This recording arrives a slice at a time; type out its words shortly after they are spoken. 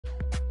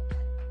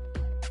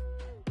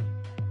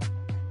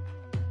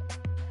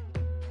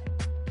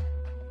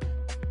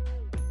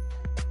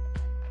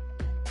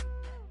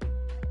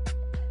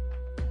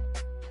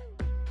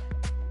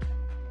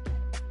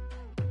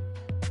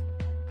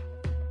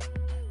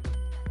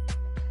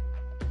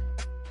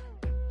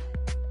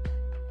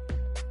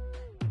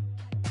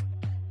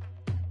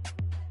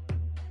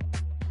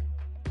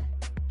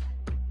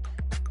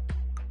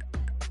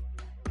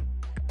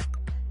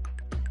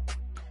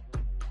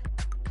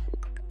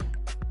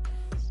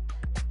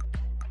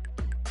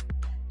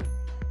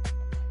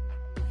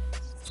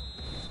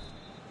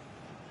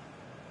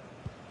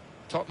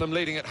Tottenham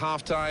leading at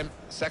half-time,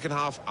 second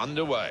half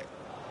underway.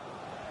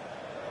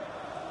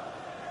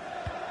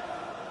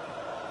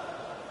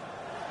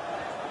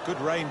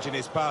 Good range in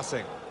his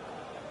passing.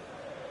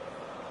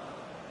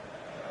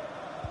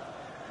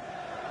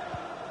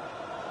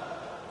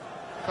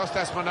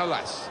 Costas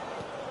Manolas.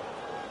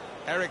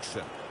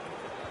 Eriksson.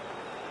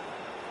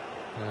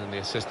 And the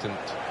assistant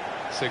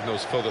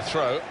signals for the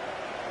throw.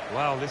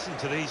 Well, listen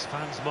to these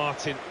fans,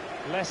 Martin.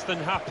 Less than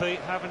happy,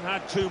 haven't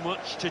had too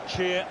much to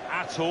cheer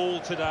at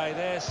all today.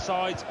 Their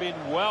side's been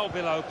well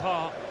below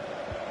par.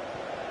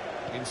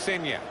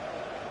 Insigne.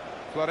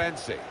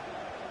 Florenzi.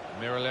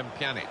 Miralem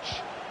Pjanic.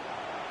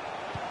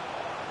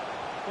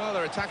 Well,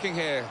 they're attacking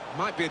here.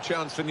 Might be a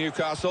chance for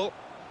Newcastle.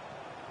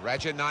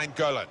 Ota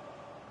Golan.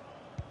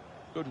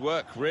 Good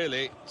work,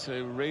 really,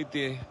 to read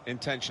the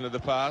intention of the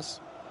pass.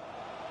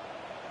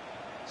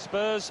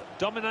 Spurs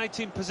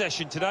dominating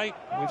possession today.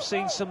 We've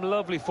seen some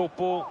lovely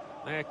football.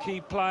 Their key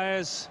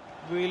players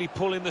really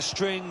pulling the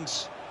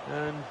strings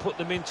and put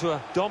them into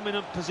a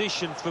dominant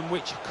position from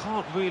which I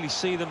can't really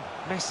see them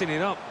messing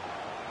it up.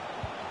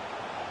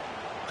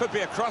 Could be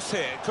a cross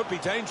here, it could be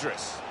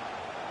dangerous.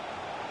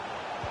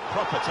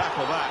 Proper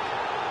tackle that.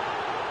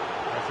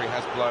 The referee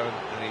has blown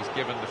and he's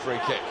given the free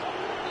kick.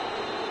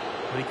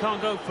 Well, he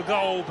can't go for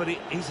goal, but it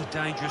is a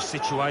dangerous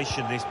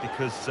situation, this,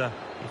 because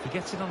if he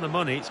gets it on the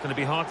money, it's going to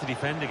be hard to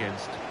defend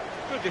against.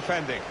 Good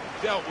defending,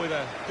 dealt with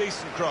a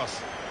decent cross.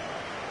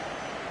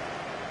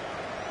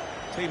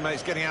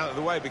 Teammates getting out of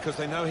the way because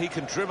they know he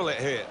can dribble it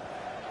here.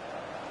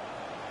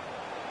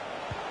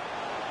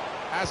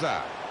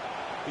 Hazard.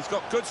 He's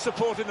got good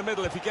support in the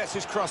middle if he gets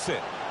his cross in.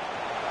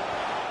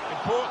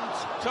 Important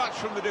touch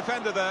from the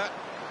defender there.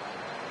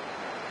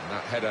 And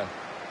that header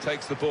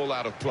takes the ball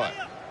out of play.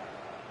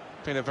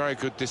 Been a very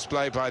good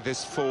display by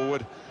this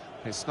forward.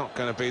 It's not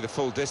going to be the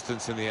full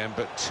distance in the end,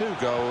 but 2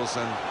 goals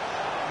and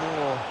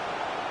more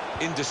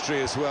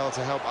industry as well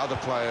to help other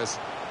players,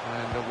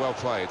 and well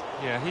played.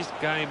 Yeah, his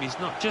game is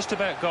not just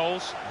about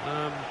goals.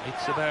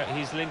 It's about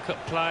his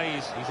link-up play,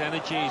 his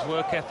energy, his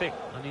work ethic,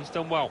 and he's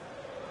done well.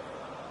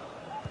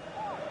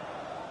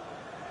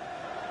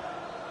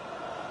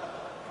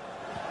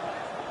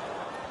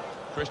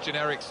 Christian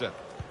Eriksen.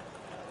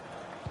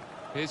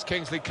 Here's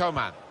Kingsley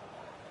Coman.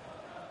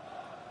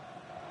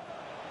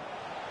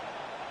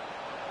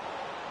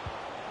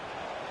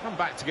 Come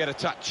back to get a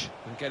touch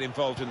and get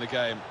involved in the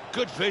game.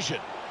 Good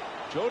vision.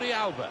 Jordi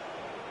Alba.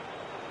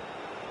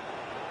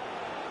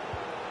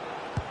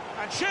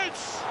 And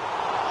shoots!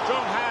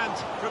 Strong hand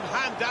from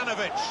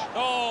Handanovic.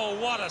 Oh,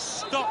 what a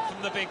stop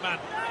from the big man.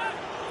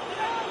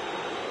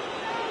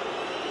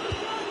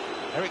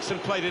 Eriksson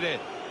played it in.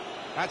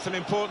 That's an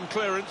important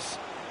clearance.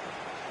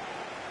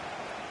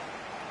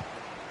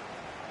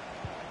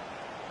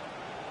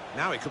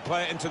 Now he could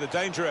play it into the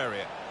danger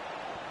area.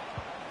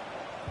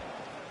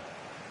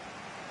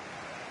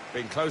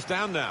 Being closed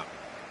down now.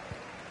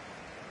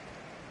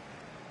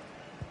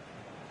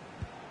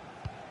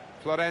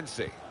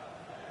 Florenzi.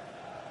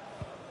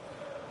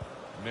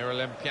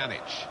 Miralem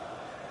Pjanic.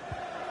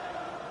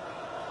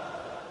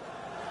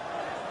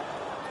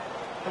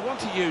 They want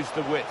to use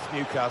the width,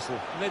 Newcastle,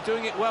 and they're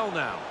doing it well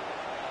now.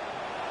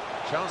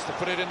 Chance to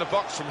put it in the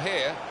box from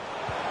here.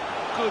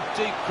 Good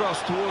deep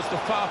cross towards the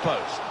far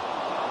post.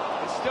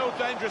 It's still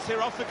dangerous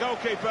here off the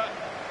goalkeeper.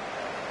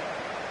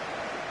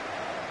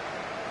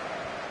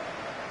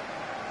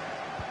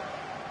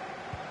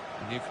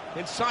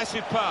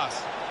 Incisive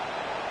pass.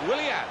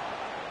 Willian.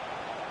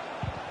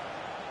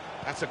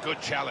 That's a good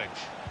challenge.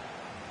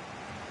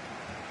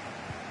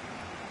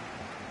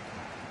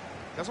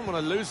 Doesn't want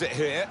to lose it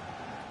here.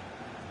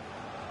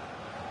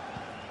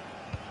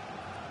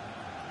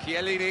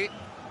 Chiellini.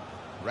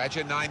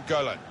 Ota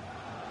Golan.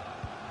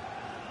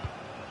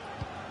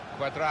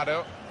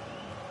 Cuadrado.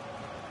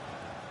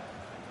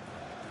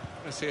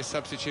 I see a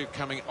substitute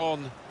coming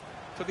on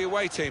for the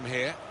away team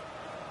here.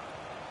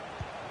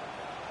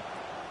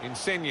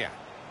 Insigne.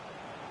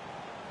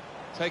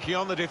 Taking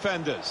on the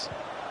defenders.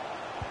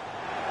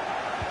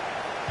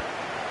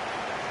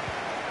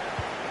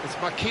 It's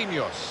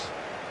Marquinhos.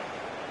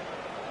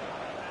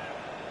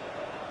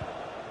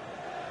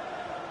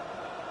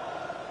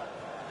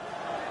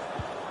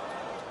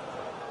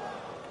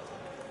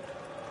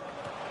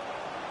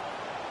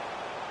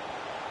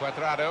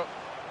 Cuadrado.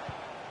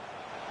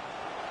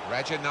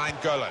 Ota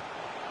Golan.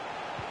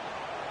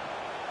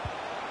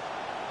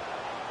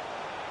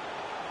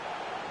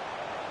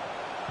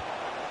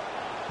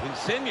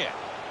 Insigne.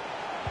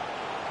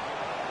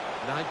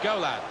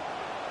 Nainggolan.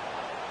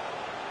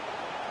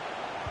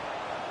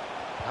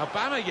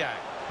 Aubameyang.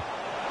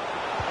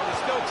 Well,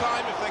 there's still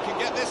time if they can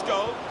get this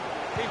goal.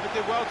 Keeper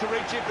did well to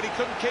reach it, but he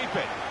couldn't keep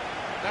it.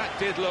 That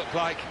did look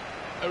like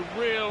a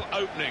real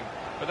opening,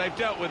 but they've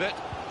dealt with it.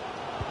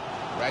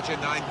 Ota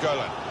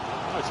Golan.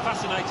 Oh, it's a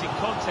fascinating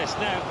contest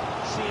now,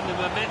 seeing the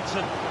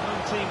momentum the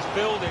home team's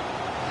building.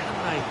 Can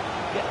they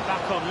get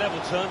back on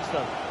level terms,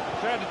 though?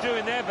 Crowd are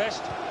doing their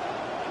best.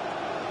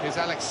 Here's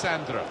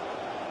Alexandra.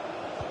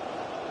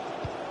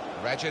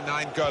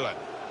 Ota Golan.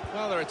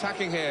 Well, they're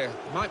attacking here.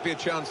 Might be a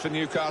chance for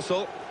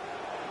Newcastle.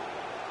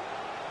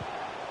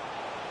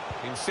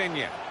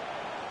 Insigne.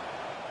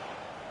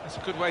 That's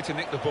a good way to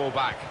nick the ball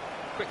back.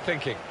 Quick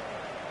thinking.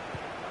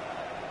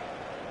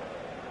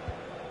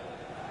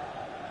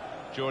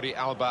 Jordi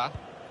Alba.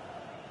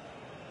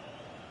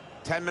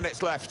 10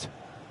 minutes left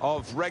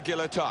of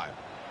regular time.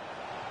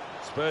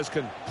 Spurs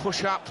can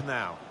push up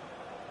now.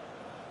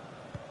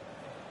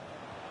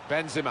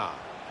 Benzema.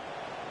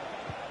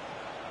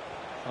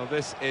 Well,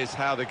 this is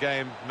how the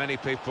game, many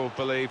people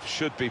believe,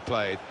 should be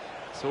played.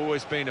 It's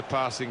always been a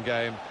passing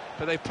game,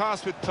 but they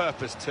pass with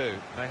purpose too.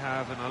 They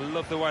have, and I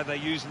love the way they're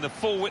using the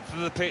full width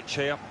of the pitch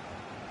here.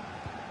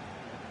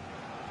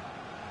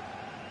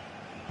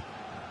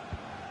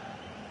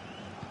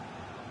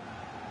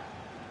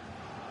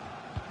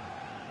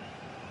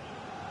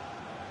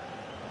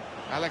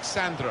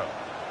 Alexandro.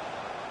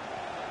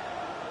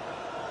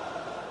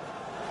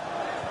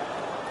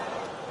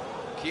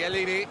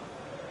 Chiellini.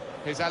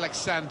 Here's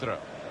Alexandro.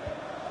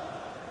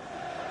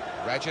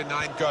 Raja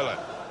Nainggolan.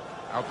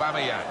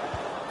 Aubameyang.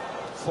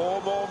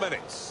 4 more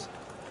minutes.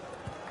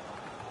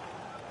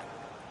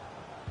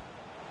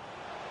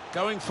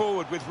 Going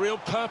forward with real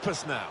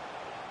purpose now.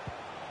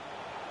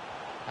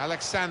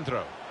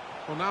 Alexandro.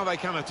 Well, now they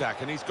can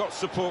attack, and he's got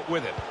support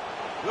with him.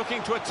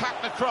 Looking to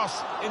attack the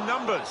cross in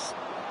numbers.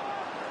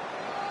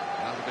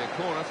 That'll be a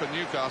corner for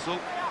Newcastle.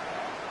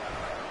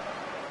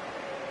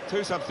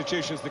 2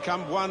 substitutions to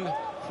come, 1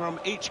 from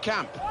each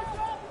camp.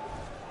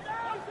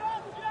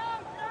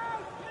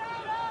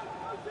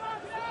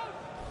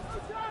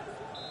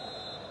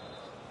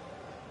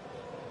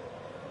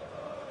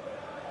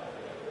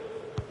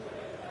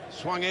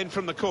 Swung in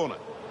from the corner.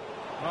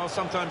 Well,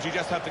 sometimes you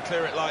just have to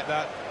clear it like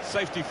that.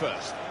 Safety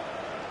first.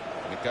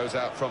 And it goes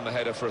out from the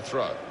header for a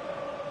throw.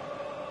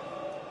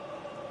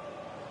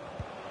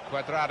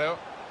 Cuadrado.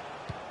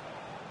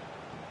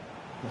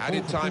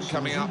 Added time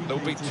coming up.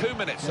 There'll be 2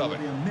 minutes of it.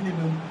 There will be a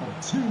minimum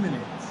of 2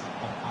 minutes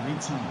of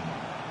added time.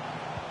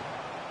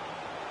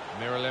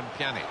 Miralem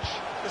Pjanic.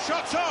 The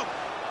shot's on!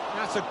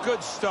 That's a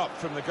good stop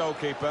from the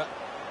goalkeeper.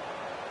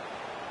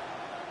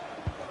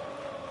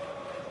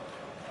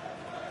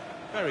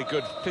 Very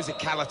good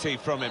physicality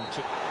from him.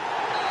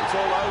 It's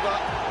all over.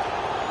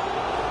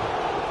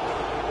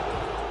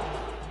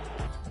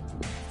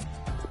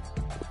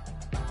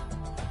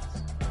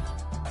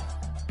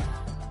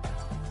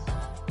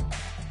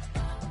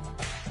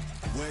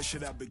 Where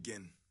should I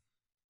begin?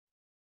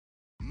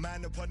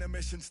 Man upon a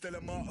mission, still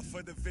a martyr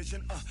for the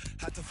vision.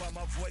 Had to find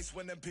my voice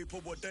when them people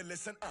wouldn't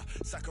listen.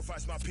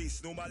 Sacrifice my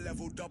peace, know my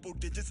level, double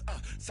digits.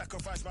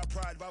 Sacrifice my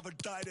pride, rather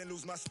die than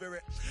lose my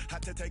spirit.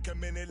 Had to take a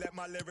minute, let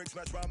my lyrics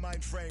match my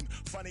mind frame.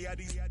 Funny how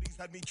these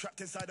had me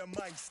trapped inside a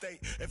mind state.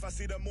 If I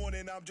see the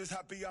morning, I'm just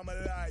happy I'm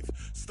alive.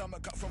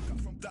 Stomach cut from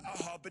that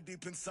I harbor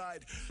deep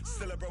inside.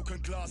 Still a broken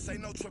glass,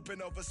 ain't no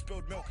tripping over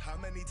spilled milk. How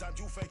many times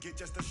you fake it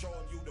just to show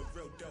them you the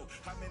real deal?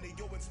 How many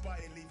you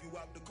inspire, leave you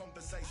out the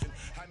conversation?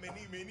 How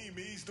many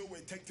me's do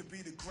it take to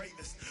be the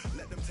greatest?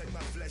 Let them take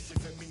my flesh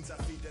if it means I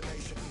feed the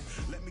nation.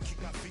 Let me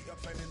kick my feet up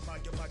and admire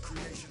my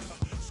creation.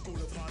 School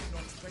of hard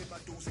knocks, paid my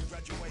dues and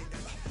graduated.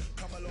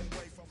 Come a long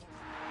way from...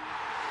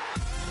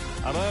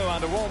 Hello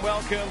and a warm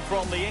welcome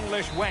from the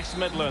English West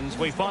Midlands.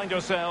 We find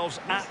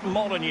ourselves at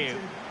Molineux.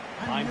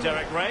 I'm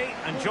Derek Ray,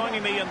 and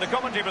joining me in the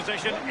commentary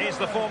position is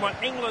the former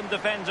England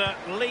defender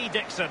Lee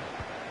Dixon.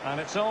 And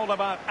it's all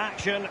about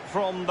action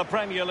from the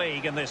Premier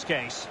League in this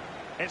case.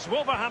 It's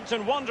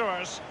Wolverhampton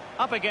Wanderers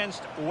up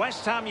against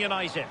West Ham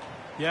United.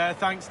 Yeah,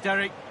 thanks,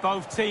 Derek.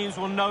 Both teams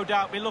will no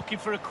doubt be looking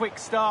for a quick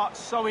start.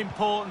 So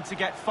important to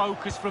get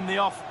focus from the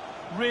off.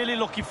 Really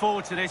looking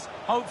forward to this.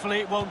 Hopefully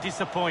it won't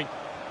disappoint.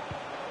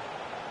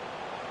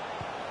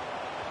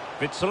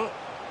 Witsel.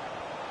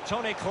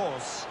 Toni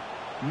Kroos.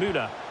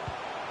 Müller.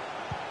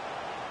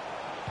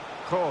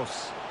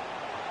 Kroos.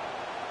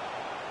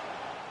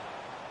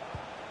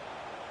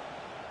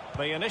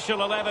 The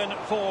initial 11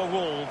 for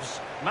Wolves.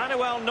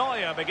 Manuel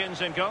Neuer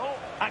begins in goal.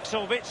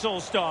 Axel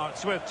Witsel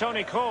starts with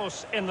Toni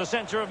Kroos in the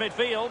centre of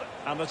midfield.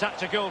 And the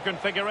tactical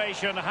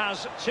configuration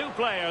has 2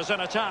 players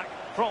in attack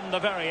from the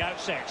very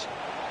outset.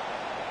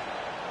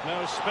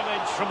 No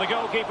spillage from the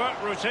goalkeeper.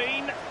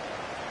 Routine.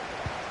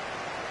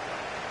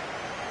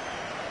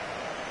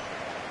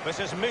 This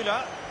is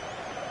Müller.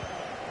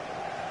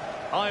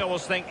 I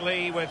always think,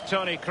 Lee, with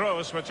Toni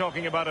Kroos, we're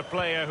talking about a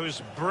player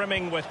who's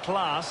brimming with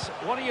class.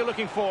 What are you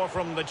looking for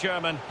from the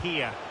German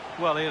here?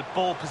 Well,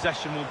 ball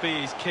possession will be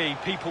his key.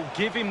 People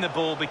give him the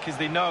ball because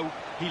they know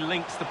he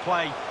links the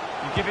play.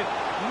 You give it...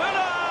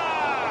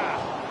 Müller!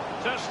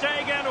 Ter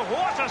Stegen,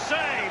 what a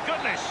save!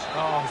 Goodness!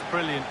 Oh, it's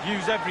brilliant.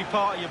 Use every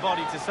part of your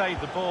body to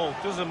save the ball.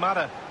 Doesn't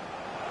matter.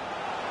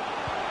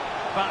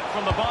 Back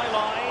from the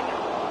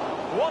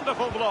byline.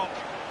 Wonderful block.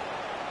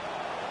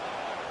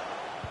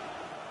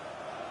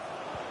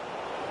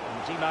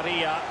 Di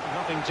Maria,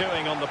 nothing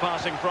doing on the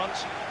passing front.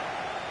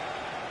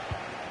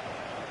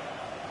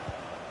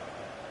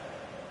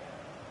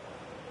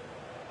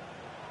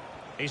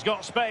 He's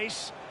got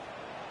space.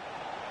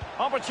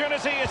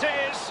 Opportunity it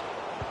is.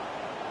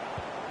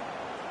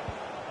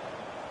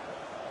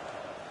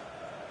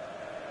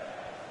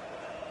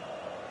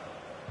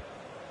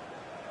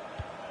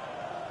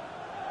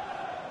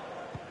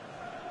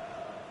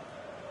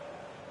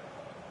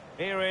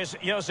 Here is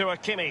Joshua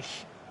Kimmich.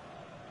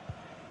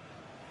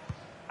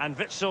 And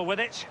Witsel with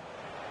it.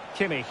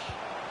 Kimmich.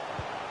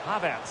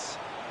 Havertz.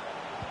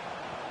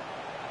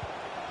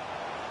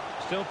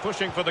 Still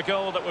pushing for the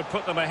goal that would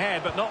put them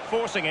ahead, but not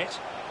forcing it.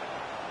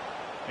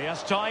 He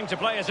has time to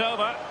play it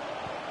over.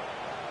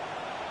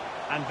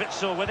 And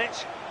Witsel with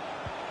it.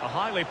 A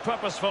highly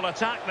purposeful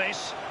attack,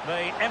 this. The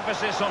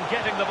emphasis on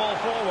getting the ball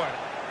forward.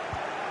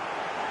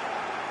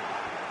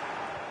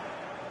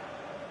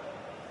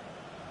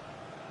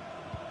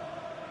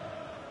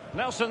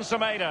 Nelson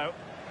Semedo.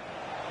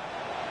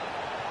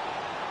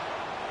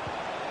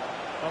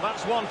 Well,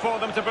 that's one for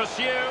them to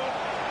pursue.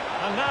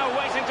 And now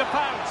waiting to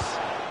pounce.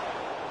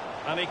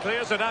 And he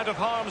clears it out of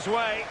harm's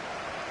way.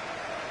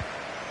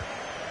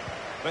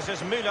 This is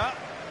Müller.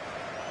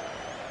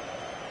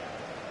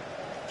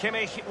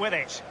 Kimmich with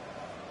it.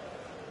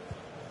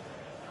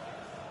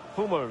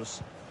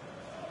 Hummels.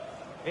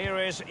 Here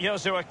is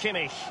Joshua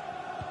Kimmich.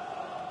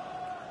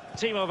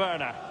 Timo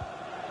Werner.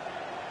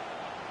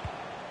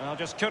 Well,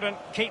 just couldn't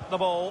keep the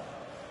ball.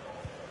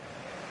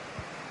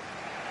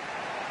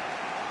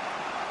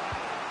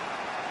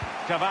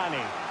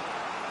 Cavani.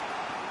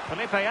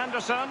 Felipe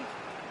Anderson.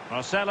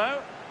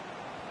 Marcelo.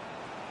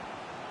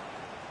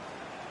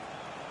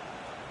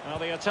 Well,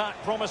 the attack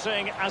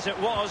promising as it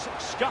was,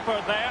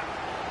 scuppered there.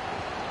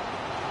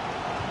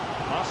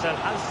 Marcel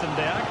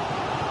Halstenberg.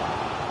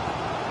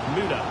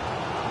 Müller.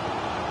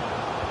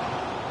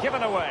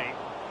 Given away.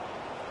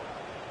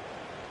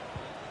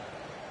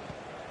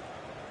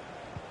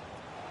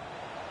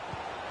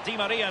 Di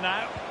Maria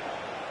now.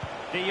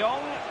 De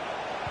Jong.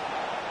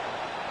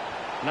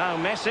 Now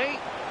Messi.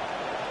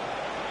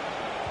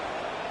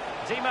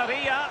 Di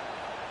Maria.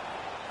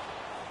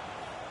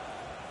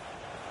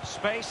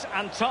 Space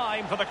and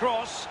time for the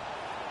cross.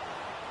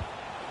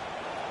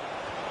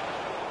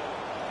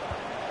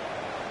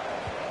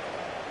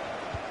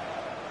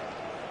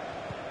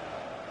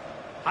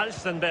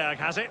 Halstenberg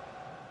has it.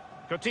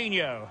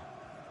 Coutinho.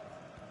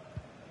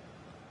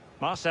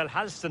 Marcel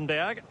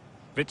Halstenberg.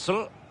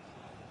 Witsel.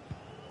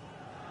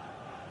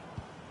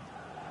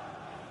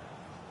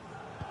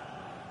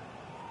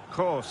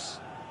 Kroos.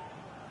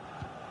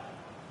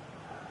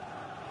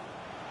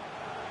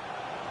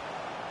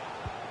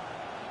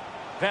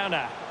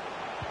 Werner.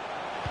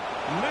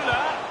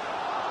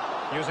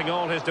 Müller. Using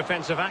all his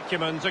defensive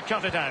acumen to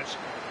cut it out.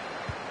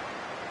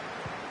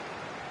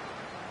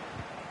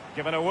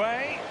 Given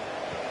away.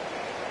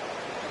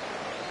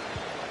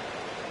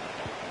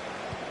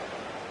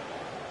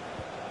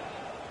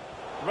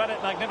 Read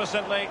it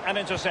magnificently and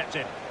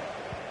intercepted.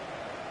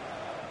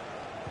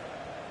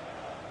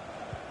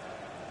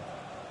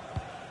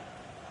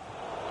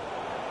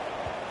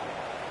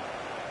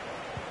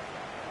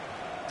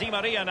 Di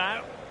Maria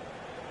now.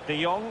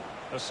 De Jong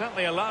are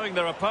certainly allowing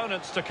their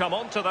opponents to come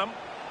onto them.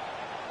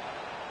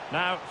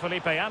 Now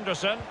Felipe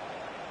Anderson.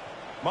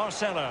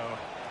 Marcelo.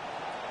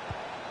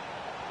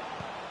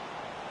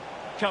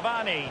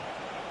 Cavani.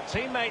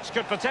 Teammates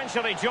could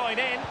potentially join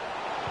in.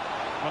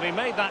 Well, he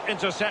made that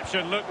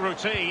interception look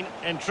routine.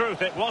 In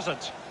truth, it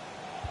wasn't.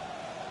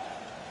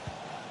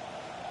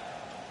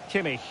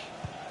 Kimmich.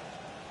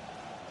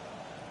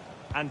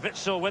 And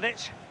Witsel with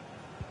it.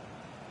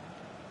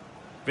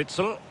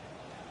 Witsel.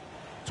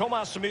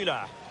 Thomas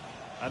Müller.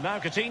 And now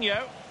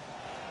Coutinho.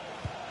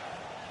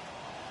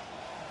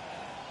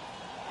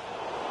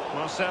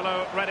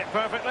 Marcelo read it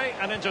perfectly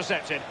and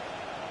intercepted.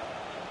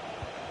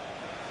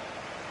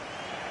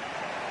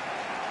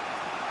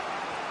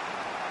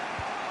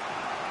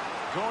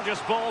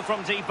 Gorgeous ball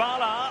from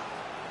Dybala.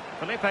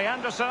 Felipe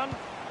Anderson.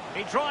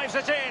 He drives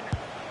it in.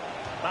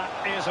 That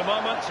is a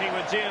moment he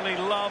would dearly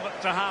love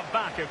to have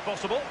back if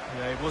possible.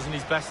 Yeah, it wasn't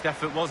his best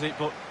effort, was it?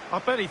 But I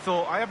bet he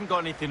thought, I haven't got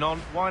anything on,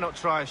 why not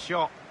try a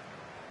shot?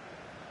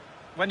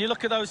 When you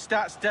look at those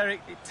stats, Derek,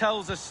 it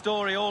tells a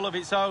story all of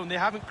its own. They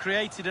haven't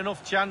created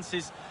enough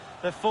chances.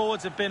 Their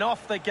forwards have been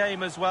off their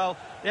game as well.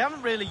 They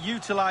haven't really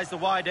utilised the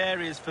wide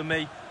areas for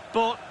me,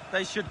 but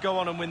they should go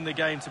on and win the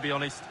game, to be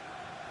honest.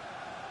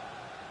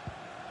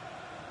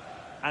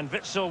 And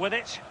Witsel with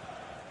it.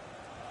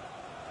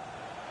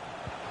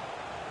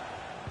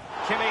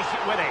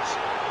 Kimmich with it.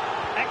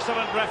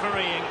 Excellent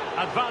refereeing.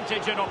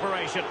 Advantage in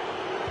operation.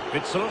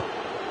 Witsel.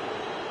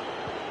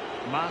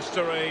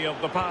 Mastery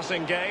of the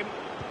passing game.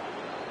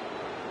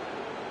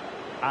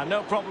 And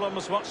no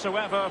problems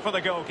whatsoever for the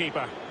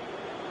goalkeeper.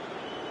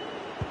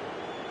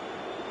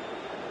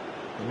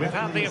 We've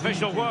had the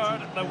official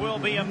word. There will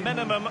be a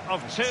minimum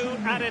of 2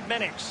 added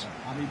minutes.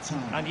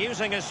 And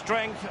using his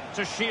strength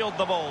to shield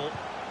the ball.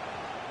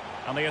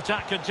 And the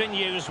attack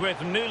continues with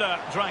Müller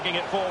dragging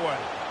it forward.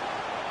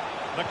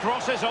 The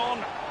cross is on.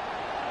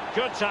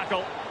 Good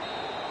tackle.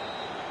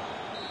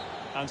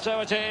 And so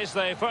it is,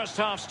 the first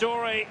half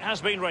story has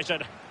been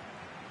written.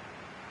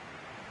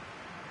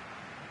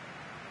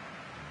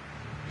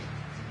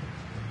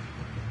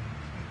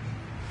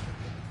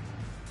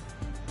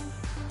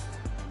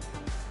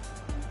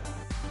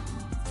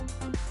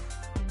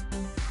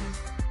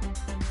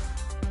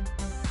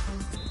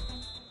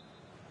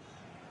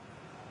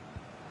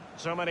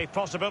 So many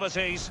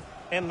possibilities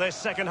in this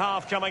second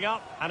half coming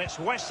up, and it's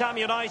West Ham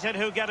United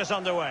who get us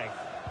underway.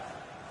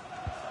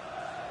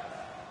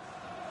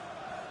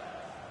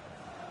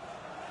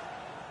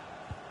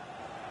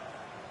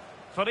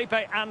 Felipe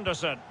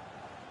Anderson.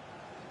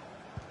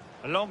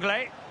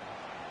 Longley.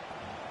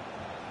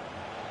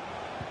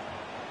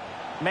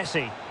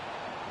 Messi.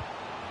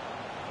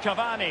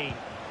 Cavani.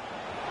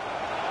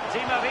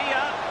 Di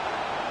Maria.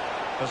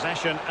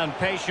 Possession and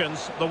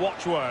patience, the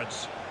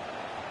watchwords.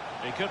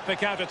 He could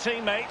pick out a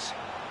teammate.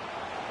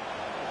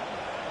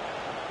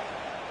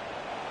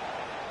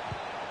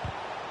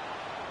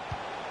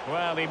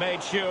 Well, he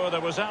made sure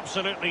there was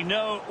absolutely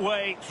no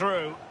way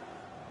through.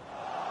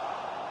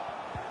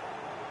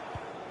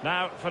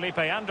 Now, Felipe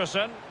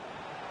Anderson.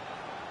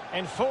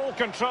 In full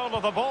control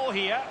of the ball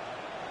here.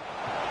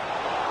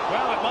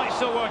 Well, it might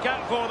still work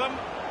out for them.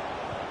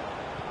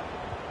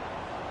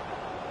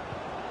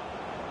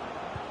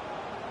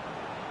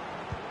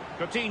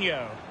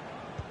 Coutinho.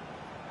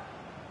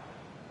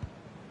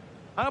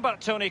 How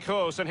about Toni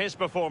Kroos and his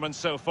performance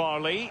so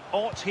far, Lee?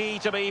 Ought he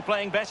to be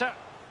playing better?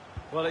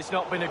 Well, it's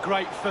not been a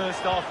great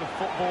first half of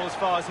football as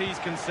far as he's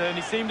concerned.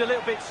 He seemed a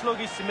little bit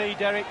sluggish to me,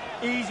 Derek.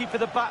 Easy for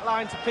the back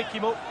line to pick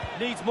him up.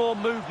 Needs more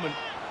movement.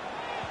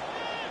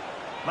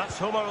 Mats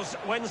Hummels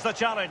wins the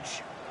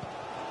challenge.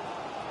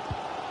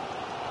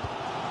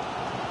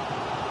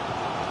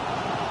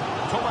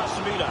 Thomas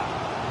Müller.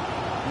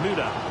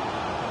 Müller.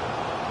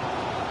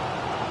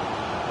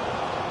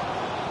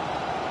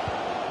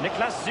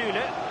 Niklas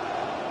Süle.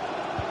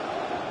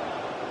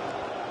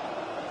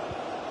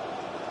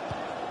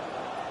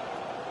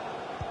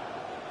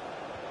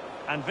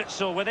 And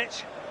Witsel with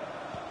it.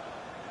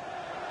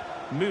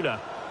 Müller.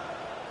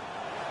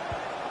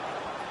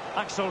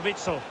 Axel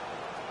Witsel.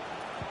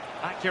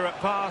 Accurate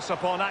pass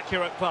upon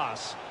accurate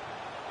pass.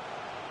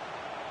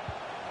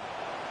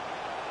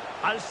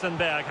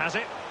 Alstenberg has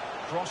it.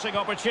 Crossing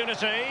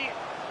opportunity.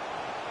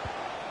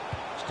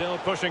 Still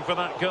pushing for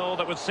that goal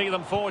that would see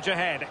them forge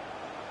ahead.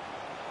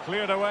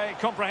 Cleared away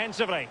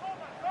comprehensively.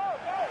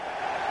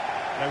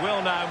 They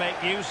will now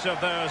make use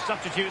of their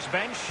substitutes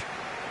bench.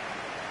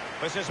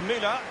 This is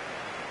Müller.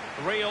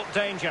 Real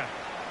danger.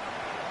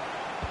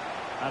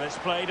 And it's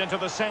played into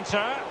the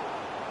centre.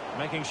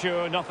 Making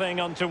sure nothing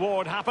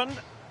untoward happened.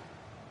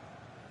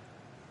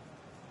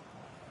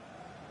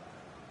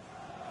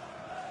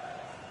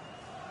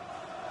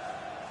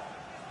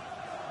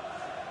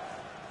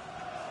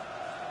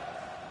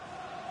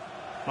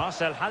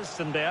 Marcel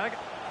Halstenberg.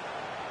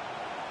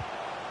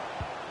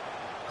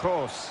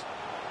 Kroos.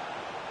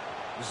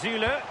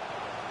 Süle.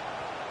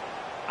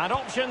 And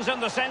options in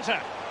the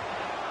centre.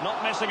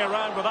 Not messing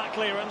around with that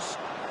clearance.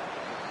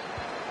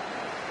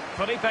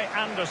 Felipe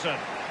Anderson.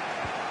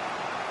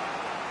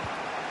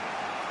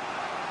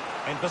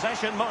 In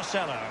possession,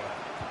 Marcelo.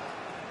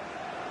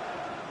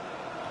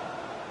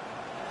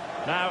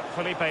 Now,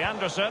 Felipe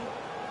Anderson.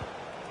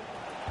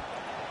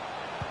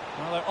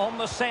 Well, they're on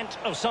the scent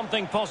of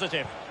something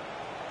positive.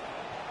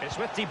 It's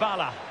with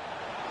Dybala.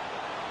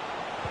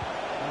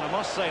 And I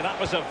must say, that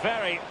was a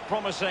very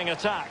promising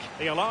attack.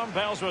 The alarm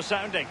bells were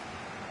sounding.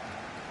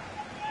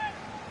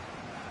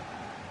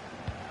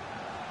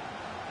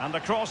 And the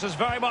cross is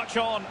very much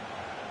on.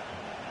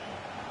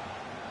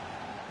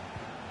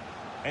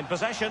 In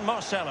possession,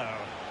 Marcelo.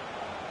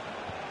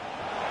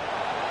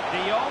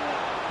 De Jong.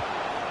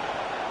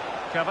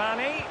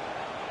 Cavani.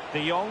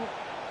 De Jong.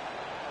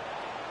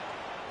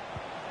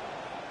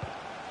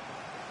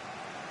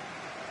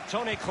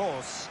 Toni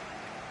Kroos.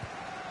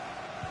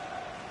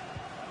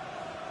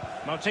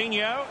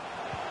 Moutinho.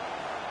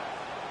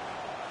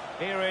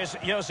 Here is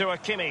Joshua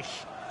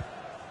Kimmich.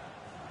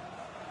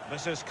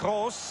 This is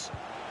Kroos.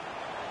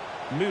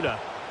 Müller.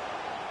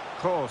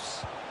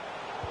 Kroos.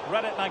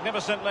 Read it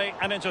magnificently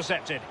and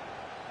intercepted.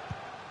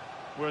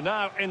 We're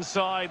now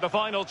inside the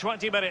final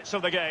 20 minutes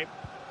of the game.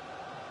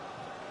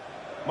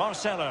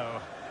 Marcelo.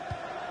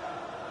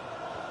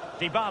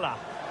 Dybala.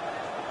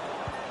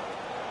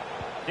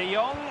 De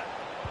Jong.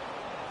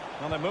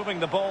 Well, they're moving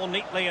the ball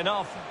neatly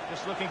enough.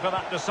 Just looking for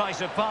that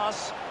decisive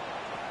pass.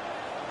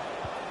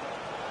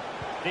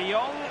 De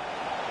Jong.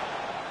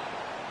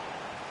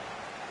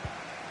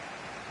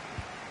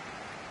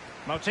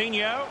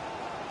 Moutinho.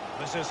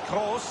 This is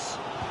Kroos.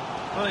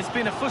 Well, it's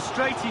been a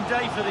frustrating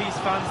day for these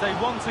fans. They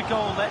want a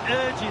goal. They're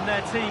urging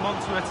their team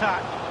onto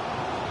attack.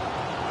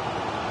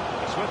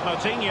 It's with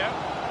Moutinho.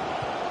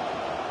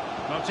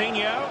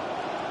 Moutinho.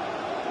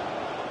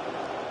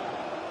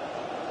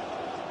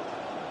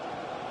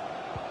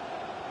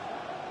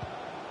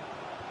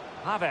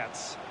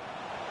 Havertz.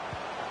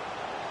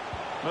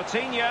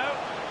 Moutinho.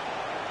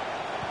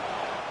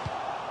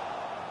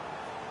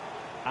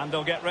 And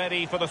they'll get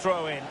ready for the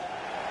throw-in.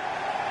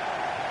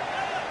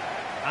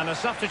 And a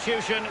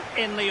substitution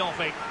in the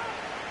offing.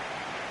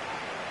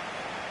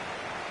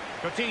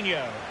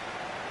 Coutinho.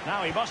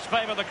 Now he must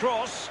favour the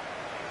cross.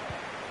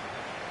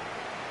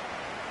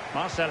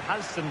 Marcel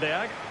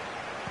Halstenberg.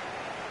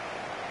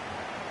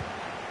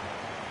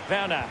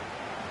 Werner.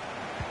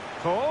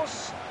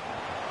 Kroos.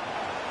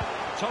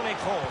 Toni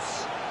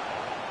Kroos.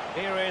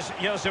 Here is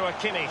Joshua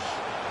Kimmich.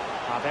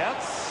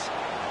 Havertz.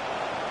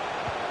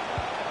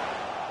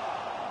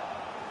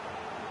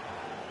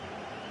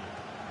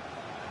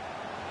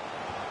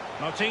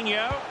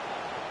 Moutinho.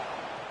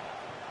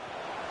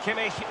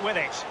 Kimmich with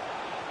it.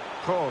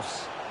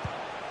 Kroos.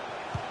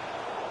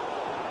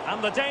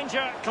 And the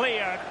danger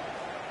cleared.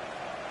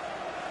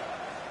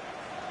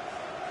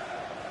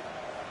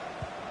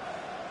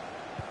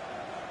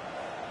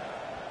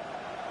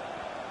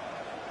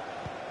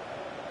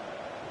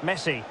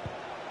 Messi.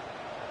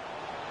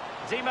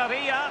 Di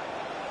Maria.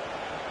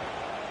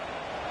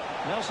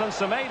 Nelson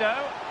Semedo.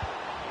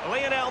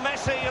 Lionel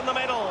Messi in the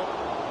middle.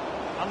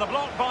 And the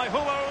block by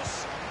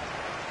Hummels.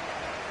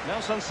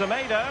 Nelson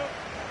Semedo.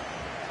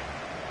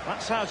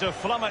 That's how to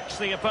flummox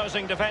the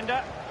opposing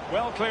defender.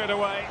 Well cleared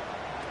away.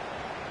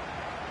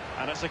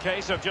 And it's a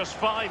case of just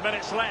 5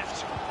 minutes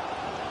left.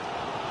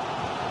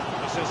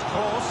 This is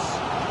Kroos.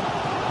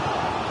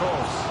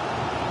 Kroos.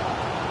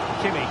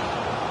 Kimmich.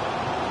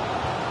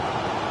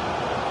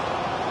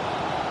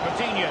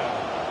 Coutinho.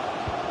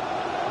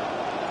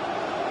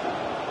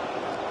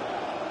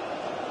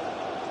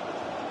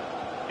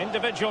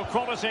 Individual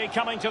quality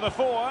coming to the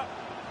fore.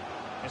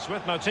 It's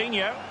with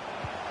Moutinho.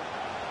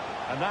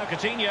 And now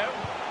Coutinho.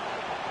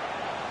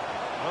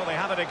 Well, they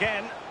have it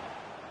again.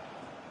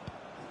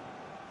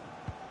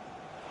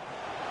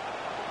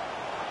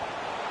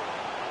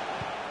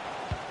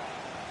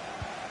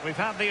 We've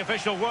had the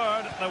official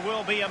word. There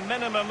will be a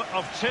minimum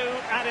of 2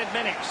 added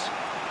minutes.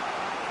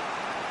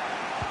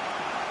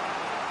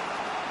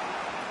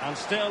 And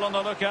still on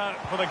the lookout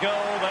for the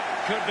goal that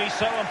could be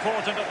so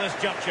important at this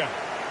juncture.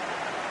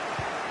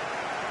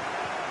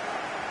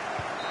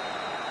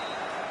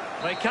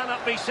 They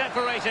cannot be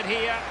separated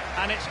here,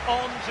 and it's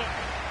on to...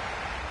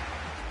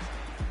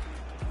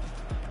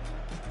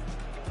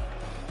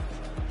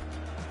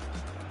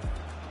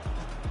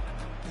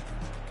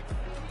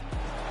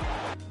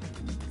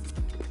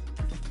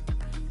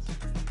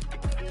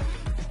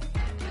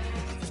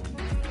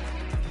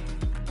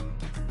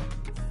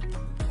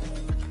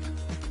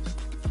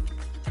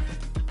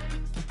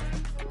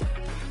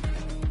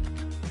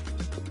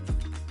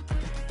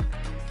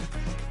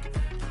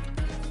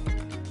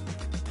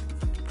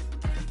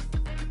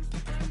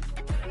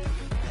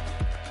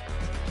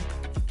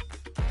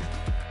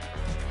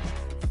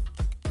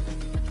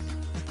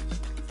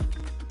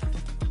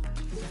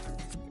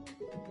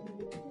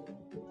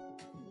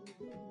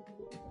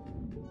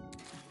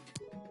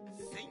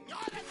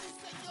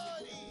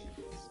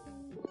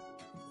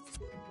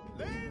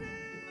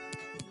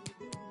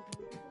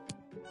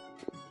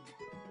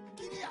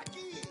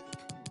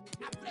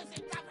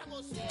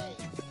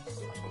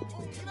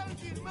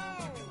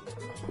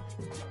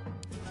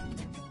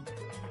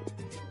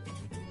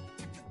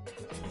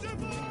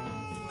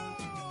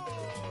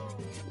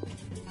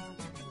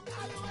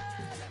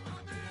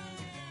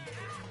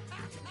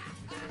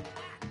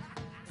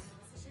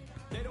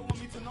 They don't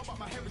want me to know about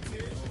my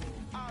heritage.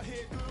 Out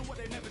here doing what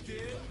they never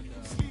did.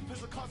 Sleep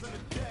is a cousin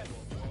of death.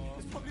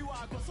 It's probably why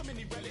I got so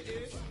many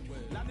relatives.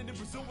 Landed in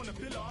Brazil on a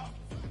villa.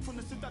 From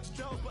the Dutch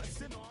jails, but a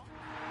sinner.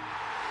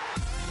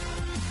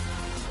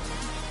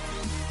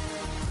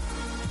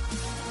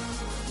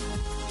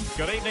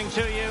 Good evening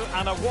to you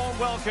and a warm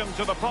welcome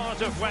to the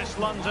part of West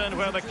London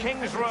where the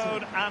Kings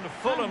Road and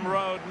Fulham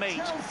Road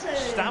meet,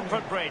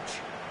 Stamford Bridge.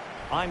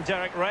 I'm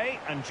Derek Ray,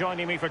 and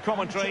joining me for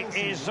commentary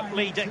is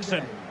Lee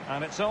Dixon.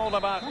 And it's all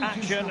about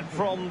action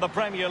from the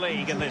Premier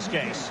League in this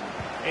case.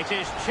 It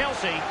is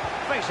Chelsea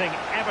facing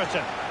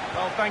Everton.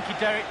 Well, thank you,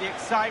 Derek. The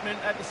excitement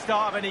at the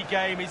start of any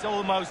game is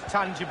almost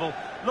tangible.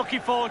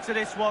 Looking forward to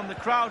this one. The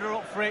crowd are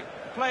up for it.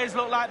 The players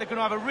look like they're going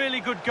to have a really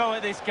good go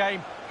at this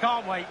game.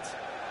 Can't wait.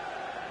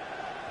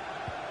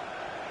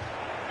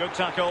 Good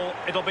tackle.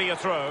 It'll be a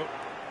throw.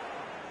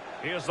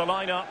 Here's the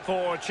lineup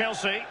for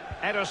Chelsea.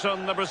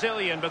 Ederson, the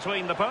Brazilian,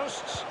 between the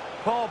posts.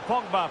 Paul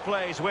Pogba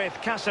plays with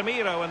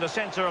Casemiro in the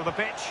centre of the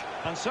pitch.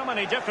 And so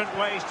many different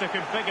ways to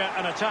configure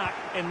an attack.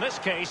 In this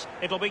case,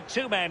 it'll be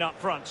 2 men up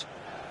front.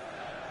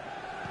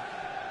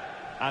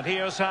 And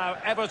here's how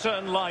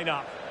Everton line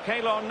up.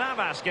 Keylor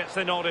Navas gets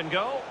the nod in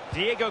goal.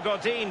 Diego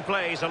Godin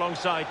plays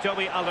alongside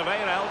Toby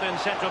Alderweireld in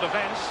central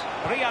defence.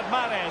 Riyad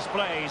Mahrez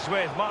plays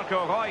with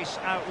Marco Reus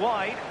out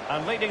wide.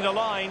 And leading the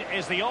line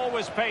is the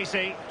always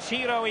pacey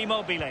Ciro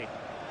Immobile.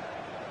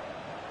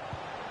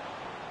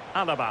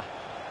 Alaba.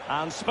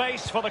 And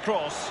space for the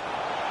cross.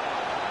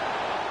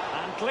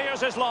 And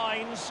clears his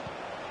lines.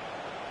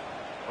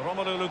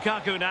 Romelu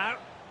Lukaku now.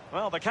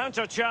 Well, the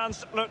counter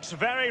chance looks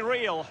very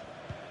real.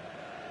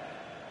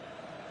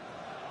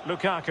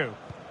 Lukaku.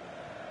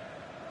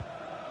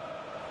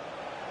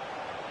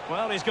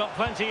 Well, he's got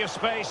plenty of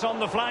space on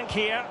the flank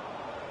here.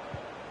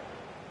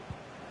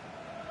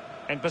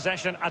 In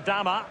possession,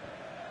 Adama.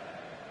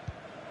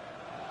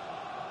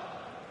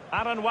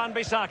 Aaron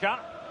Wan-Bissaka.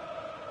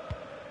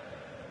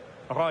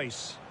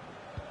 Reus.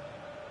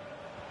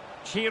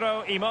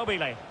 Ciro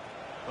Immobile.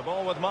 The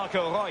ball with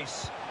Marco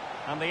Reus.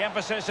 And the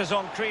emphasis is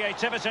on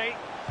creativity.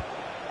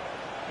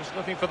 Just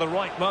looking for the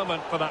right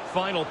moment for that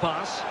final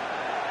pass.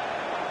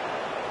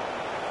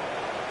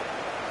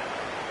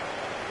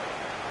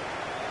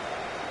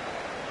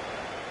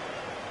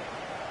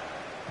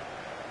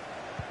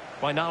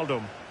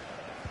 Wijnaldum.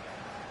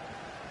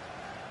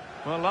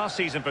 Well, last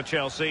season for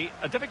Chelsea,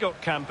 a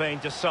difficult campaign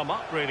to sum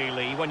up, really,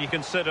 Lee, when you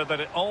consider that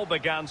it all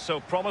began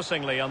so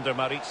promisingly under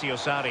Maurizio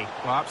Sarri.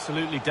 Well,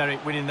 absolutely,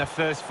 Derek. Winning their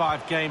first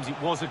 5 games,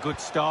 it was a good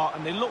start,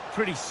 and they looked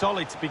pretty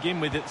solid to begin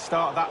with at the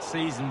start of that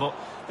season, but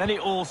then it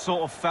all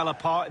sort of fell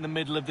apart in the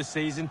middle of the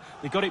season.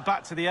 They got it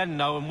back to the end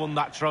now and won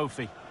that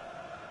trophy.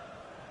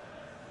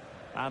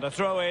 And a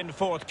throw-in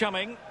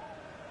forthcoming.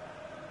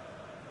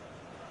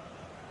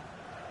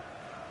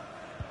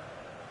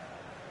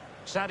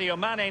 Sadio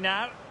Mane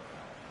now.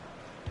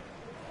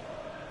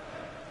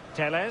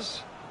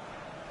 Telles.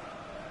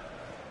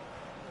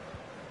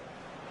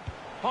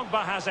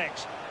 Pogba has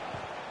it.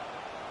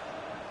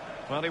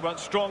 Well, he went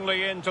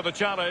strongly into the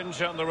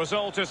challenge, and the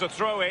result is a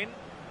throw-in.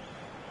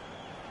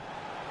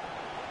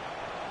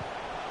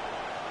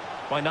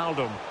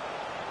 Wijnaldum.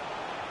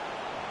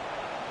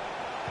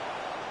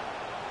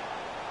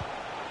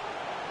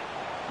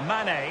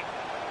 Mane.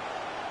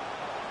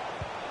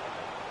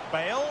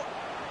 Bale.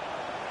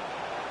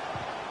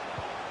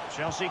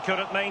 Chelsea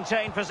couldn't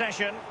maintain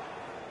possession.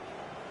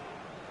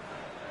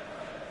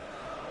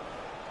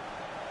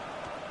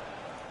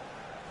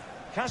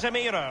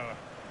 Casemiro.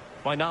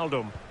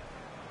 Wijnaldum.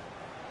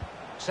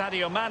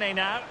 Sadio Mane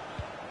now.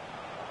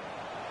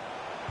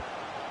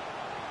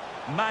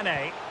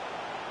 Mane.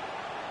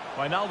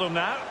 Wijnaldum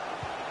now.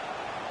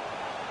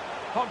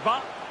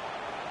 Pogba.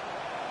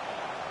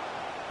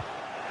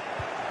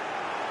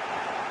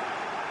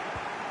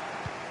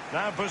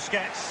 Now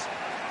Busquets.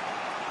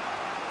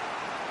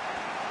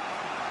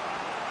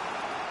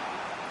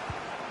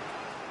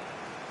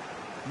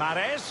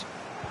 Mahrez.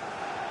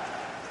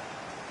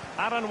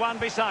 Aaron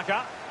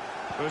Wan-Bissaka.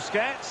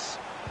 Busquets.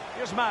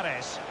 Here's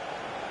Mahrez.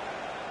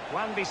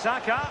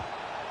 Wan-Bissaka.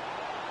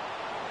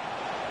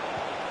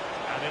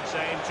 And it's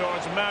aimed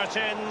towards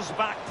Mertens,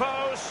 back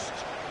post.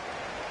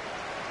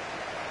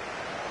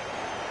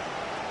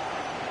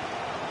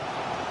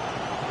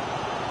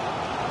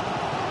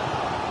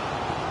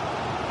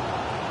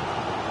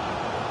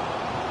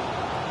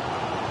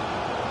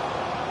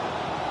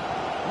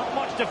 Not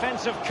much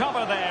defensive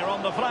cover there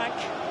on the flank.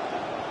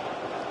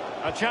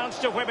 A chance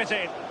to whip it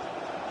in.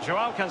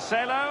 Joao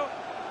Cancelo.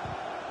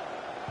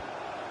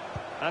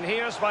 And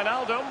here's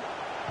Wijnaldum.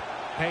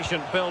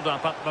 Patient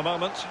build-up at the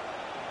moment.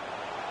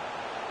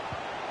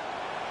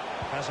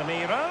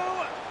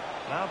 Casemiro.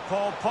 Now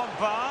Paul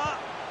Pogba.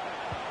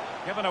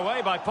 Given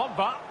away by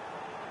Pogba.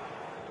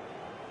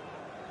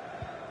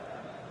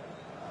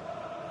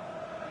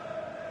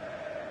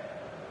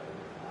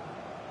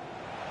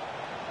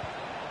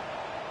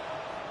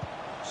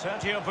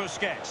 Sergio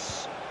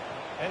Busquets.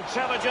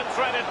 Intelligent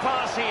threaded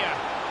pass here.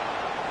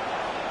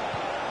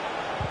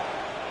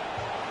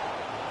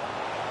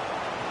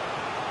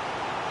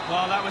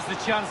 Well, that was the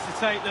chance to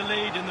take the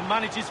lead, and the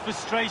manager's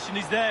frustration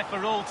is there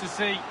for all to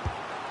see.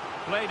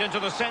 Played into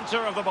the centre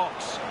of the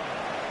box.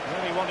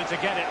 Really wanted to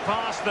get it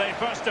past the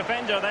first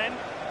defender then.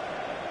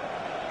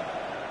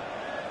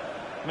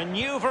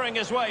 Manoeuvring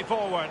his way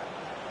forward.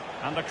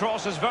 And the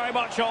cross is very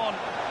much on.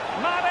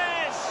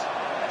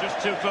 Mahrez! Just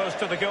too close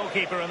to the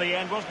goalkeeper in the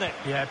end, wasn't it?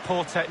 Yeah,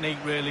 poor technique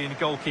really, and the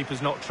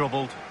goalkeeper's not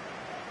troubled.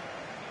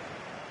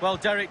 Well,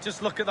 Derek,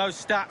 just look at those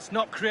stats.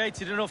 Not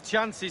created enough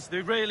chances.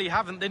 They really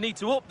haven't. They need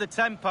to up the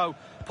tempo,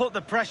 put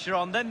the pressure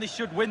on, then they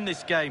should win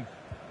this game.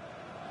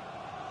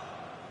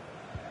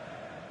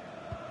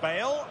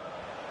 Bale.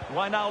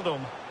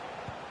 Wijnaldum.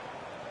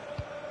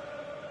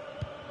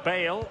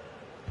 Bale.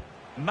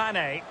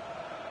 Mane.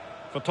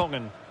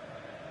 Vertonghen.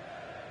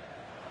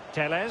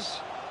 Telles.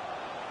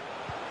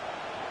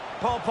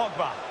 Paul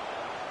Pogba.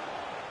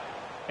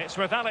 It's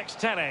with Alex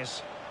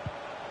Telles.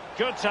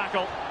 Good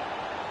tackle.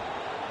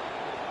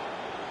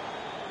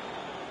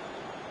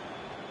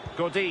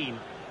 Godin.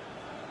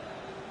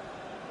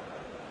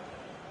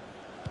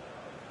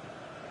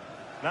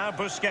 Now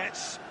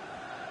Busquets.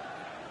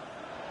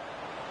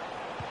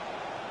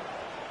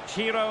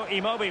 Ciro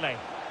Immobile.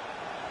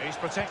 He's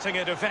protecting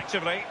it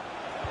effectively.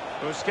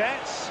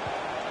 Busquets.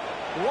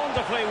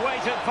 Wonderfully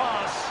weighted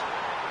pass.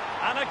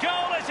 And a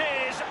goal it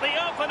is,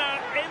 the opener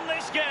in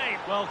this game.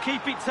 Well,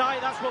 keep it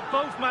tight, that's what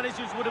both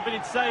managers would have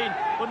been saying.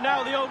 But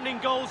now the opening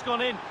goal's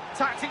gone in.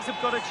 Tactics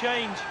have got to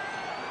change.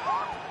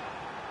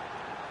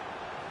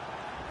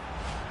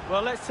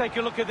 Well, let's take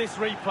a look at this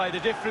replay. The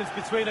difference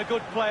between a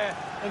good player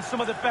and some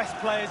of the best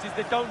players is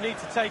they don't need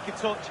to take a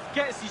touch.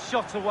 Gets his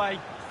shot away.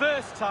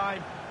 First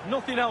time,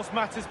 nothing else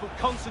matters but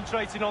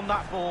concentrating on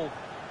that ball.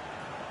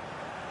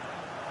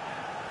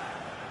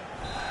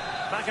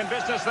 Back in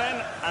business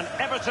then, and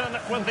Everton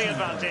with the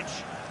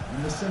advantage.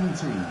 Number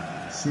 17,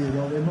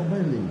 Ciro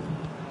Immobile.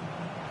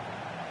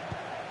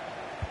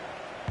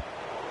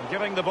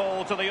 Giving the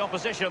ball to the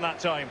opposition that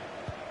time.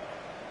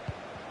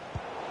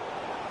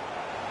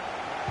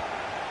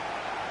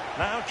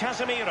 Now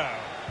Casemiro.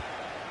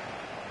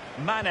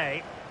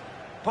 Mane.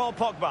 Paul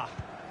Pogba.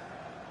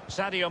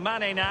 Sadio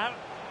Mane now.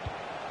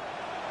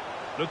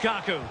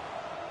 Lukaku.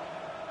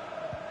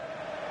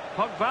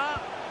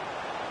 Pogba.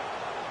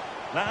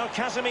 Now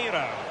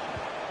Casemiro.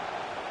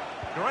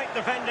 Great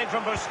defending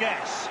from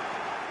Busquets.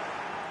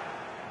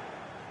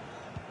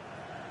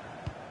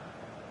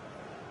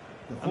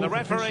 And the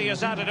referee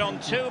has added on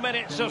 2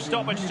 minutes of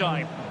stoppage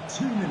time.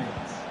 2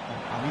 minutes.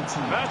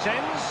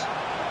 Mertens.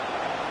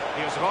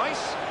 Here's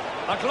Royce.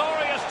 A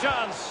glorious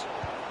chance.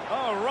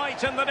 Oh,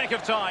 right in the nick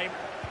of time.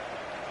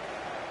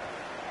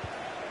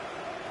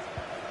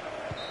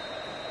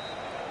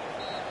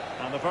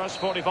 And the first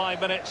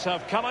 45 minutes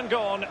have come and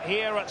gone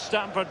here at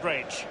Stamford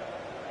Bridge.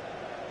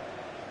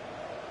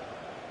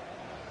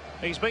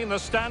 He's been the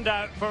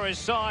standout for his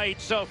side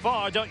so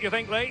far, don't you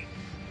think, Lee?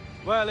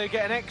 Well, they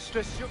get an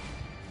extra shot.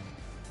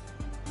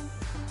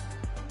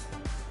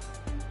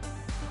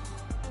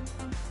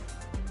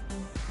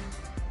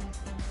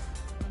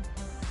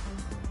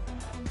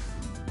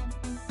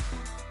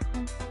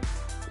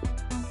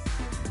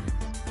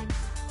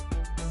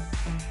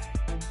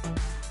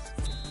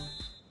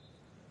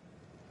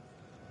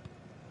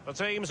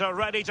 The teams are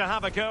ready to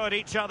have a go at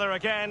each other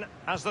again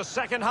as the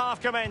second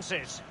half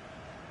commences.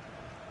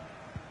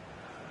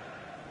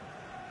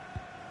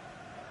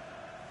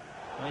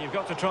 Well, you've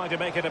got to try to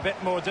make it a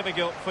bit more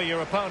difficult for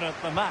your opponent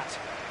than that.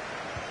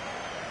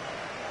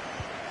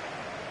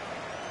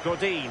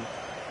 Gw10.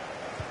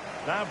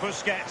 Now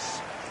Busquets.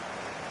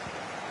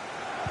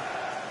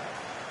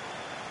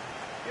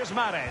 Here's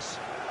Mahrez.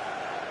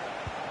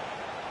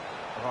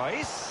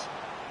 Royce.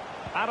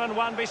 Aaron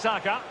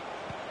Wan-Bissaka.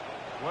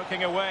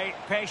 Working away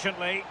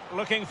patiently,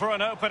 looking for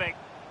an opening.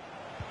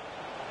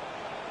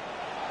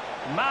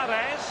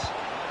 Mahrez.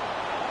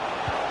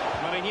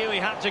 Well, he knew he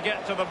had to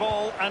get to the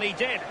ball, and he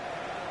did.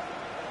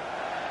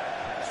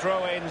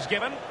 Throw-ins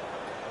given.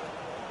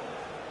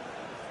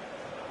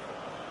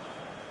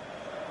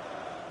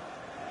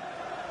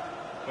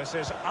 This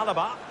is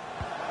Alaba.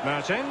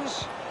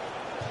 Mertens.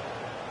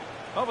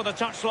 Over the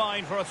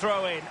touchline for a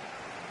throw-in.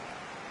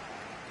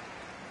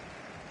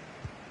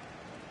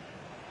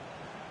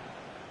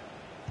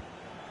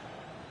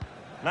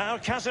 Now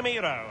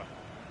Casemiro.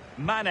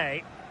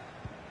 Mane.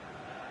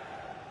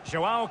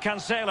 Joao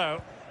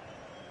Cancelo.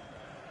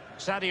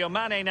 Sadio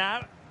Mane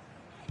now.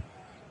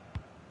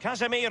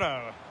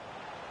 Casemiro.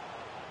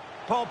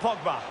 Paul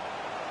Pogba.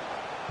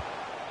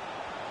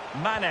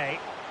 Mane.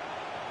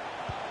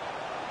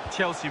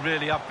 Chelsea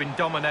really have been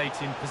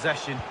dominating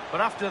possession,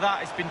 but after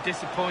that it's been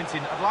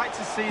disappointing. I'd like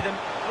to see them...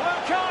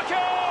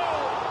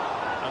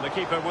 Lukaku! And the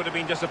keeper would have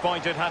been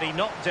disappointed had he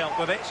not dealt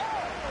with it.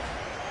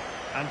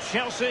 And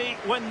Chelsea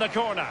win the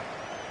corner.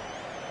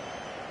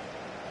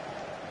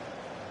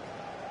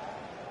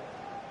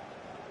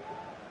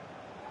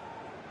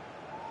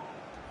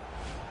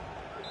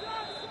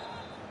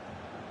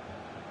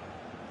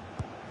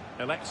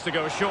 Elects to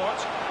go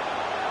short.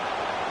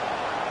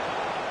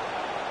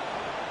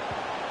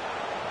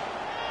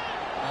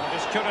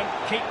 Just couldn't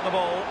keep the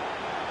ball.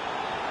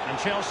 And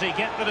Chelsea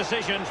get the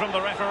decision from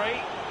the referee.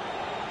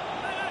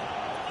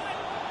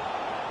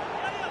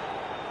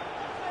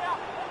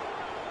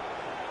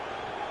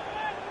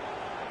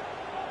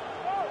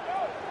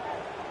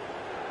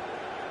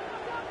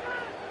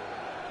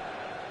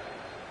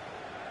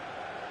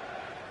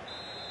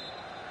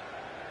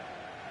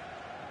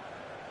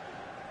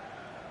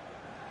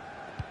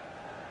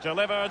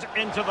 Delivered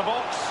into the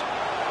box.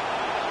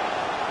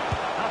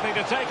 Happy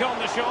to take on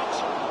the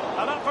shot.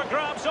 And up for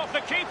grabs off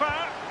the keeper.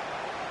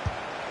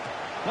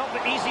 Not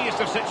the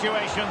easiest of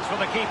situations for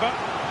the keeper.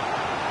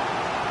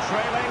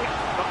 Trailing,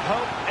 but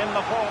hope in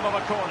the form of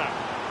a corner.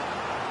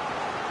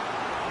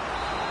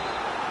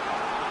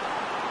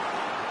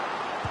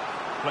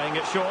 Playing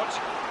it short.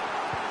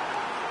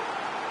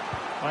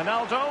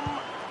 Wijnaldum.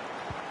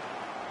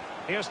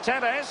 Here's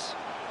Tevez.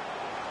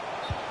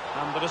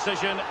 And the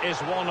decision is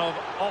one of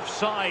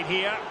offside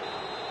here.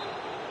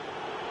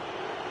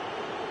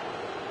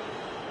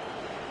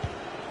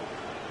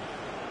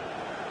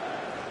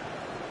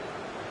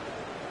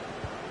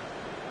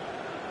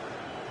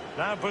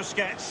 Now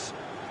Busquets.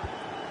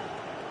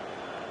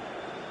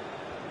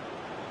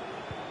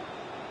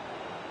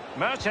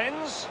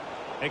 Mertens.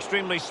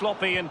 Extremely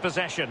sloppy in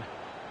possession.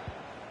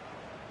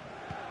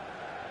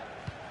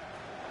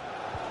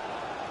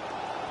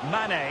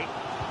 Mane.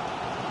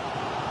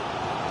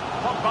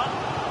 Pogba.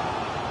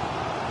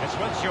 It's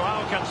with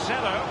Joao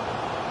Cancelo.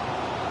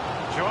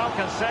 Joao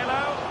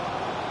Cancelo.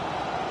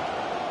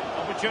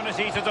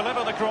 Opportunity to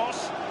deliver the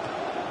cross.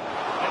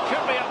 It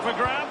could be up for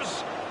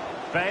grabs.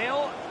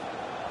 Bale.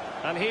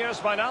 And here's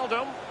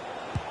Wijnaldum.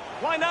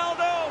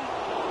 Wijnaldum!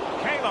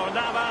 Keylor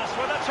Navas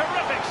with a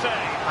terrific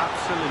save.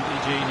 Absolutely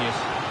genius.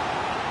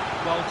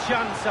 Well,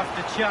 chance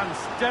after chance.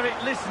 Derek,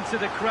 listen to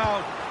the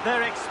crowd.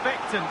 They're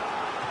expectant.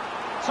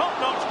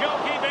 Top-notch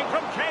goalkeeping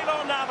from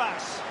Keylor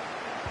Navas.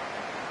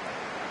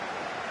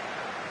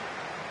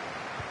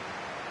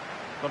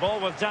 The ball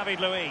with David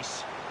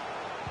Luiz.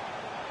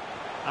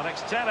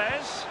 Alex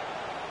Tellez.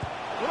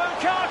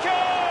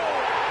 Lukaku!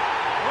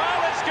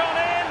 Well, it's gone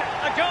in.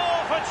 A goal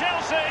for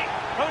Chelsea,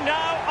 who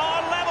now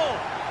are level.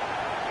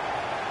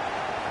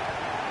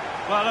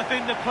 Well, I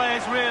think the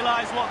players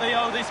realise what they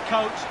owe this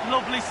coach.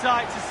 Lovely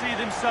sight to see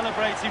them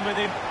celebrating with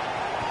him.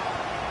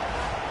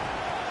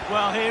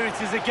 Well, here it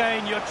is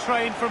again. You're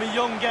trained from a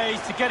young age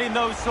to get in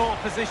those sort of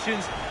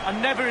positions, and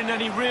never in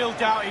any real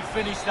doubt he'd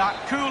finish that.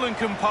 Cool and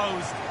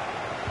composed.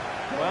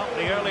 Well,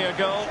 the earlier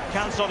goal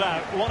cancelled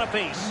out. One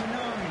apiece.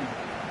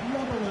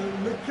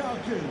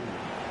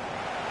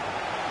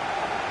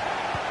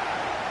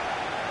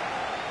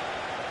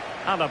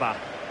 Alaba.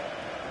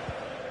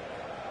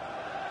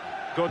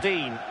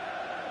 Godin.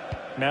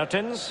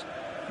 Mertens.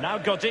 Now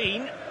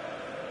Godin.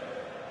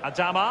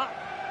 Adama.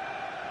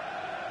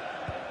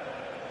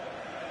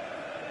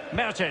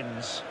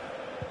 Mertens.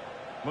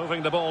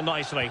 Moving the ball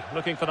nicely,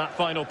 looking for that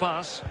final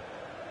pass.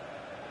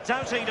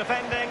 Doughty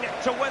defending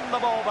to win the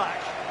ball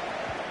back.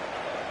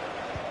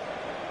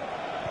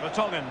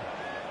 Vertonghen.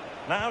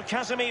 Now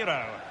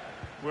Casemiro.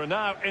 We're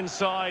now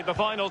inside the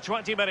final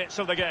 20 minutes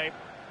of the game.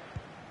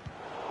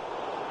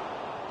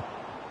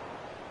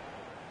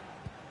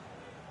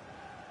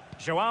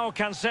 Joao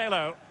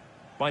Cancelo.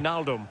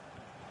 Wijnaldum.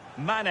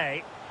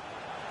 Mane.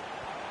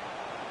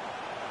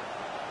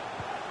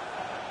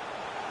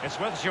 It's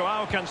with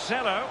Joao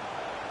Cancelo.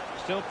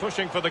 Still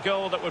pushing for the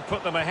goal that would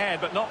put them ahead,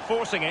 but not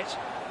forcing it.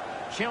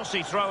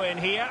 Chelsea throw in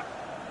here.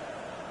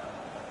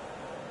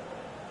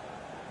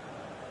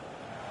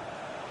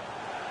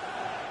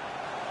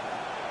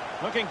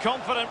 Looking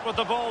confident with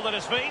the ball at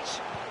his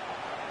feet.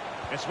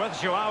 It's with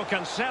Joao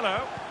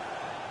Cancelo.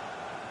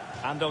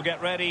 And they'll get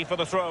ready for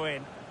the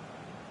throw-in.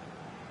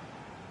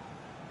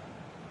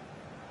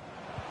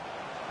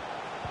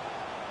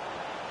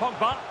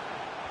 Pogba.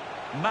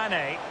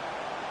 Mane.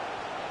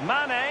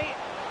 Mane.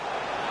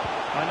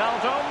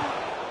 Wijnaldum.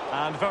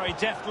 And very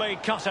deftly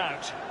cut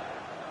out.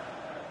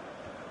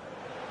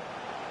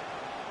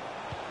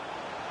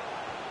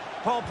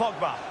 Paul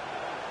Pogba.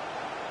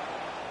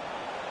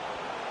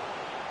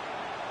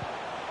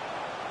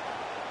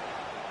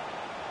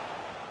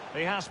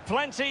 He has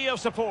plenty of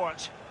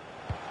support.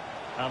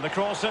 And the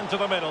cross into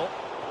the middle.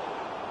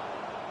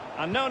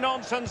 And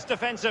no-nonsense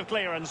defensive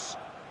clearance.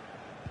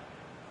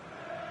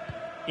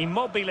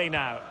 Immobile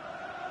now.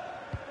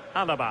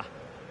 Alaba.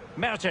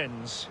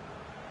 Mertens.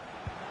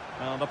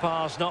 And the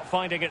pass not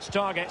finding its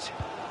target.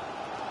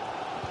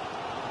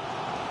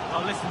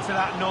 Oh, listen to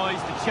that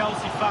noise. The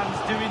Chelsea fans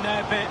doing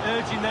their bit,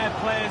 urging their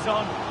players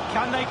on.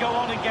 Can they go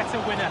on and get a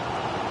winner?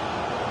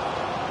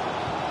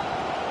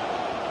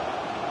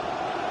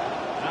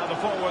 Now the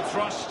forward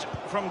thrust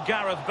from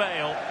Gareth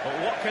Bale. But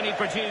what can he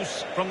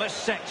produce from this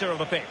sector of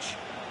the pitch?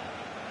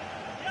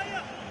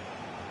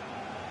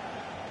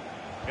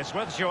 It's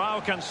with Joao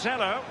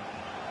Cancelo.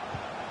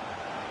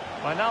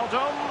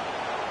 Wijnaldum.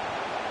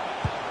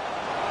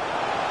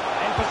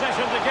 In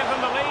position to give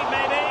them the lead,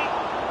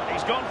 maybe.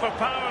 He's gone for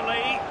power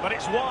lead, but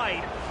it's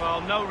wide.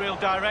 Well, no real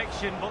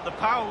direction, but the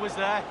power was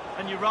there.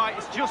 And you're right,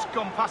 it's just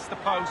gone past the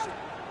post.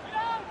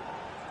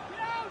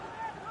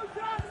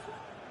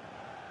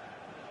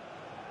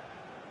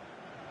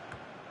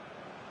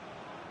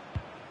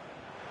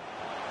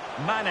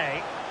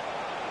 Mane.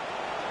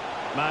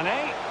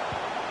 Mane.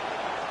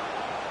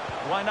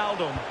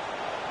 Wijnaldum.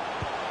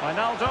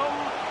 Wijnaldum.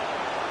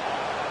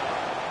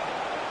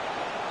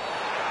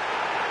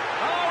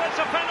 Oh, it's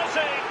a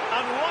penalty!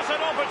 And what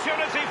an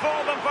opportunity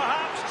for them,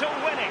 perhaps, to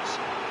win it.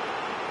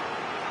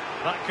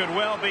 That could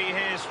well be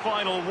his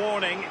final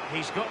warning.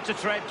 He's got to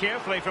tread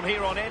carefully from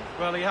here on in.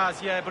 Well, he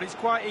has, yeah, but it's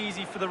quite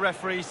easy for the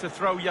referees to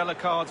throw yellow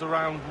cards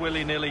around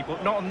willy-nilly,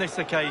 but not on this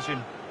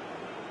occasion.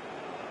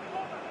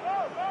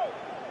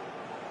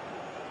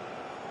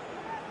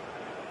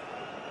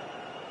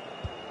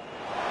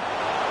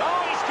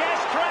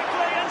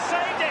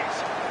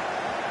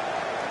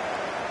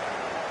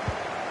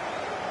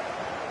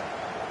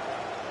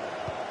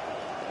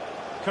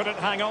 Couldn't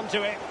hang on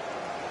to it.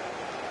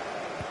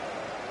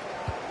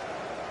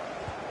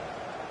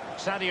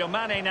 Sadio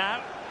Mane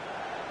now.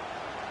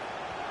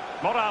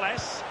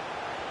 Morales.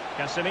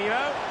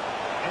 Casemiro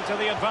into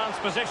the advanced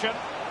position.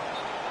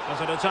 As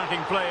an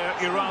attacking player,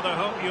 you rather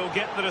hope you'll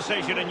get the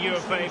decision in your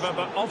favour,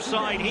 but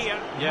offside here.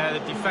 Yeah, the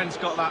defence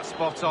got that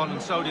spot on,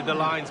 and so did the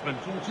linesman.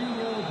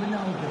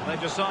 They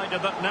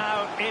decided that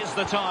now is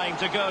the time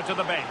to go to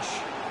the bench.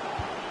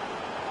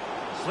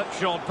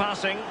 Slipshod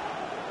passing.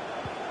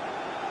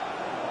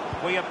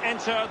 We have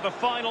entered the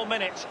final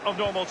minute of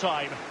normal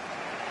time.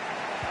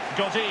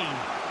 Godin.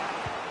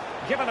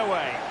 Given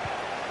away.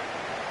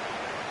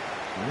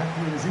 The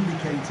referee has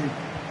indicated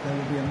there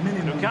will be a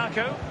minimum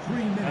Lukaku. of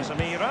 3 minutes.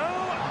 Casemiro.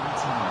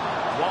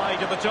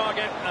 Wide of the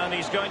target, and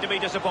he's going to be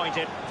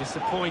disappointed.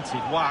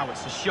 Disappointed? Wow,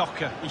 it's a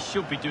shocker. He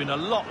should be doing a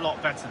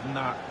lot better than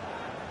that.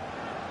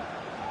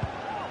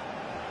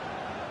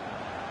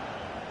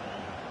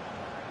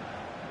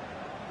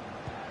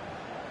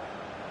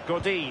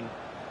 Godin.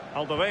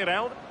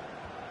 Alderweireld.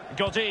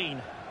 Godin.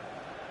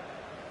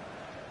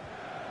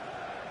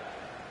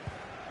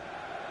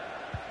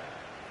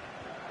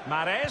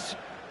 Mahrez.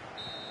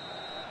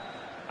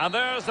 And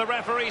there's the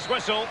referee's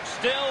whistle,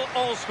 still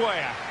all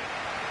square.